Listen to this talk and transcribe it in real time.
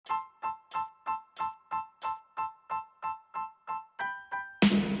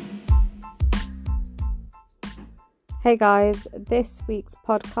Hey guys, this week's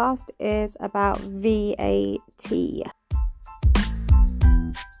podcast is about VAT.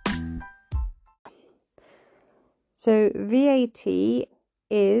 So VAT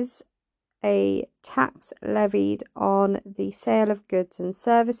is a tax levied on the sale of goods and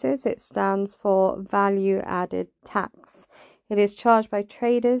services. It stands for value added tax. It is charged by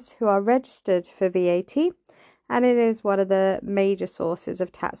traders who are registered for VAT, and it is one of the major sources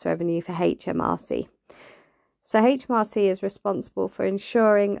of tax revenue for HMRC. So HMRC is responsible for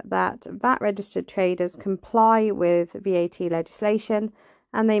ensuring that VAT registered traders comply with VAT legislation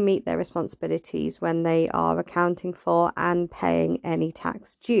and they meet their responsibilities when they are accounting for and paying any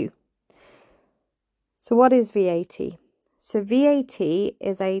tax due. So what is VAT? So VAT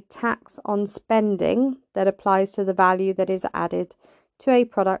is a tax on spending that applies to the value that is added to a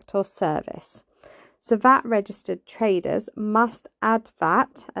product or service. So VAT registered traders must add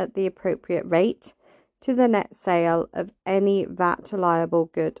VAT at the appropriate rate to the net sale of any VAT liable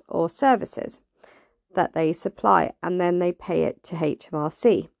good or services that they supply, and then they pay it to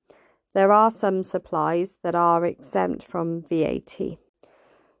HMRC. There are some supplies that are exempt from VAT.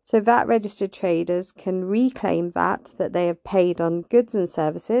 So VAT registered traders can reclaim VAT that they have paid on goods and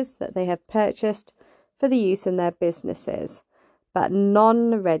services that they have purchased for the use in their businesses, but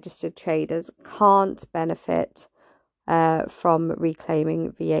non-registered traders can't benefit from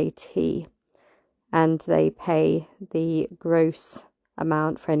reclaiming VAT. And they pay the gross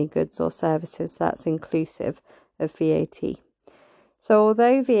amount for any goods or services that's inclusive of VAT. So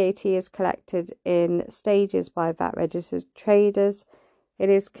although VAT is collected in stages by VAT registered traders, it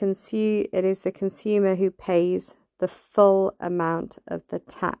is the consumer who pays the full amount of the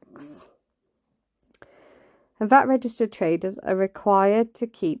tax. And VAT registered traders are required to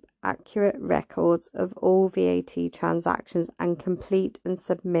keep accurate records of all VAT transactions and complete and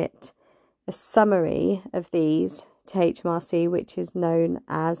submit a summary of these to HMRC, which is known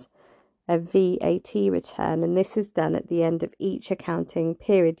as a VAT return, and this is done at the end of each accounting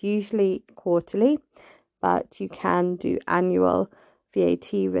period, usually quarterly, but you can do annual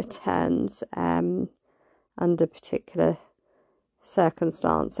VAT returns under particular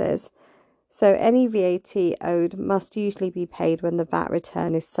circumstances. So any VAT owed must usually be paid when the VAT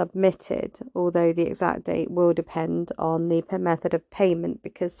return is submitted, although the exact date will depend on the method of payment,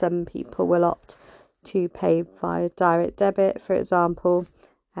 because some people will opt to pay via direct debit, for example,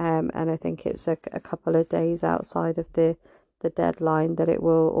 and I think it's a couple of days outside of the deadline that it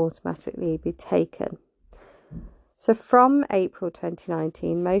will automatically be taken. So from April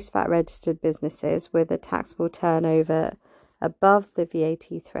 2019, most VAT registered businesses with a taxable turnover above the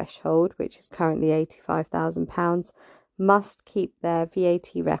VAT threshold, which is currently £85,000, must keep their VAT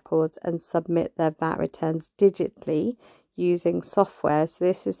records and submit their VAT returns digitally using software. So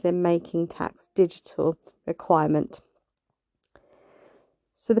this is the Making Tax Digital requirement.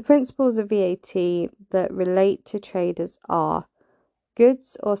 So the principles of VAT that relate to traders are: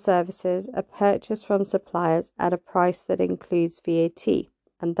 goods or services are purchased from suppliers at a price that includes VAT,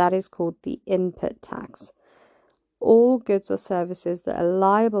 and that is called the input tax. All goods or services that are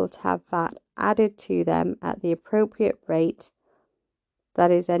liable to have VAT added to them at the appropriate rate, that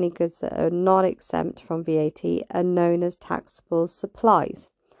is, any goods that are not exempt from VAT, are known as taxable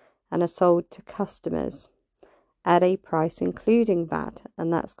supplies and are sold to customers at a price including VAT,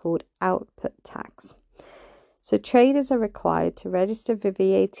 and that's called output tax. So traders are required to register for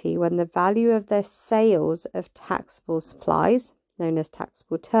VAT when the value of their sales of taxable supplies, known as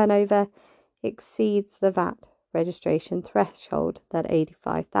taxable turnover, exceeds the VAT registration threshold, that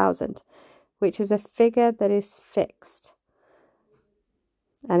 85,000, which is a figure that is fixed,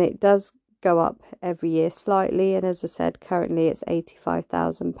 and it does go up every year slightly, and as I said, currently it's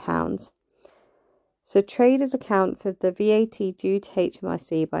 £85,000. So traders account for the VAT due to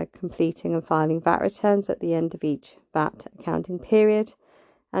HMRC by completing and filing VAT returns at the end of each VAT accounting period,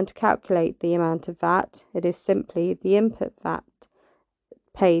 and to calculate the amount of VAT, it is simply the input VAT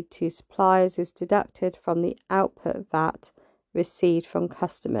paid to suppliers is deducted from the output VAT received from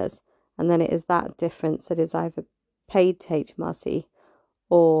customers, and then it is that difference that is either paid to HMRC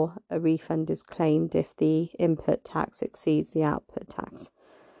or a refund is claimed if the input tax exceeds the output tax.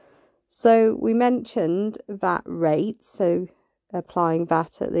 So we mentioned VAT rates, so applying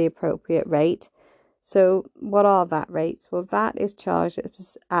VAT at the appropriate rate. So what are VAT rates? Well, VAT is charged at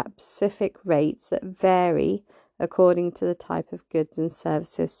specific rates that vary according to the type of goods and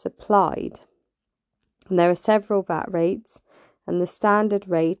services supplied. And there are several VAT rates, and the standard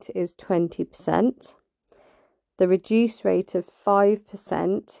rate is 20%. The reduced rate of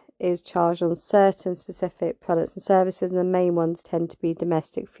 5% is charged on certain specific products and services, and the main ones tend to be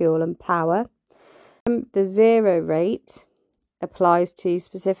domestic fuel and power. The zero rate applies to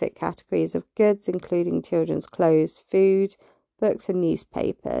specific categories of goods, including children's clothes, food, books, and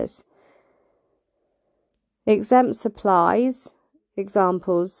newspapers. Exempt supplies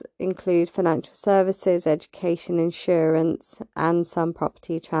examples include financial services, education, insurance, and some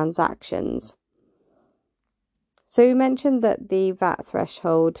property transactions. So we mentioned that the VAT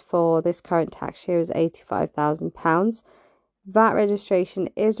threshold for this current tax year is £85,000. VAT registration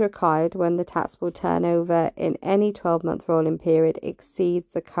is required when the taxable turnover in any 12-month rolling period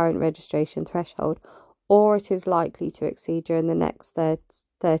exceeds the current registration threshold, or it is likely to exceed during the next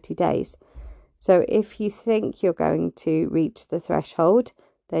 30 days. So if you think you're going to reach the threshold,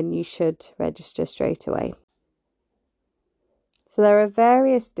 then you should register straight away. So there are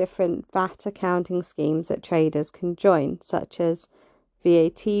various different VAT accounting schemes that traders can join, such as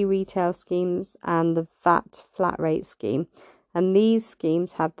VAT retail schemes and the VAT flat rate scheme. And these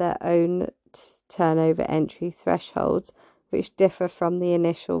schemes have their own turnover entry thresholds, which differ from the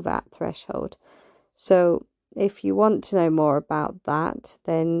initial VAT threshold. So if you want to know more about that,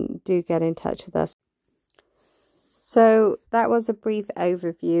 then do get in touch with us. So that was a brief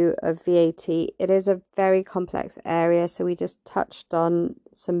overview of VAT. It is a very complex area, so we just touched on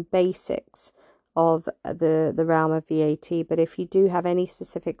some basics of the realm of VAT. But if you do have any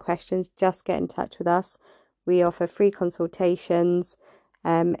specific questions, just get in touch with us. We offer free consultations.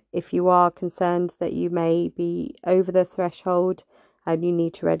 If you are concerned that you may be over the threshold and you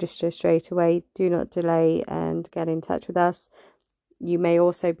need to register straight away, do not delay and get in touch with us. You may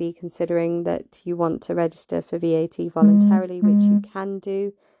also be considering that you want to register for VAT voluntarily, which you can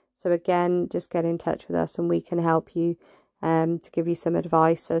do. So again, just get in touch with us and we can help you to give you some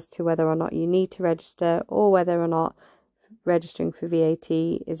advice as to whether or not you need to register, or whether or not registering for VAT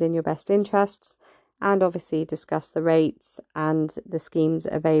is in your best interests, and obviously discuss the rates and the schemes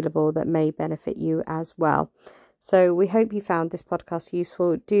available that may benefit you as well. So we hope you found this podcast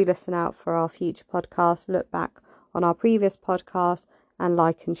useful. Do listen out for our future podcasts, look back on our previous podcast, and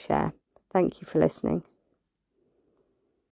like and share. Thank you for listening.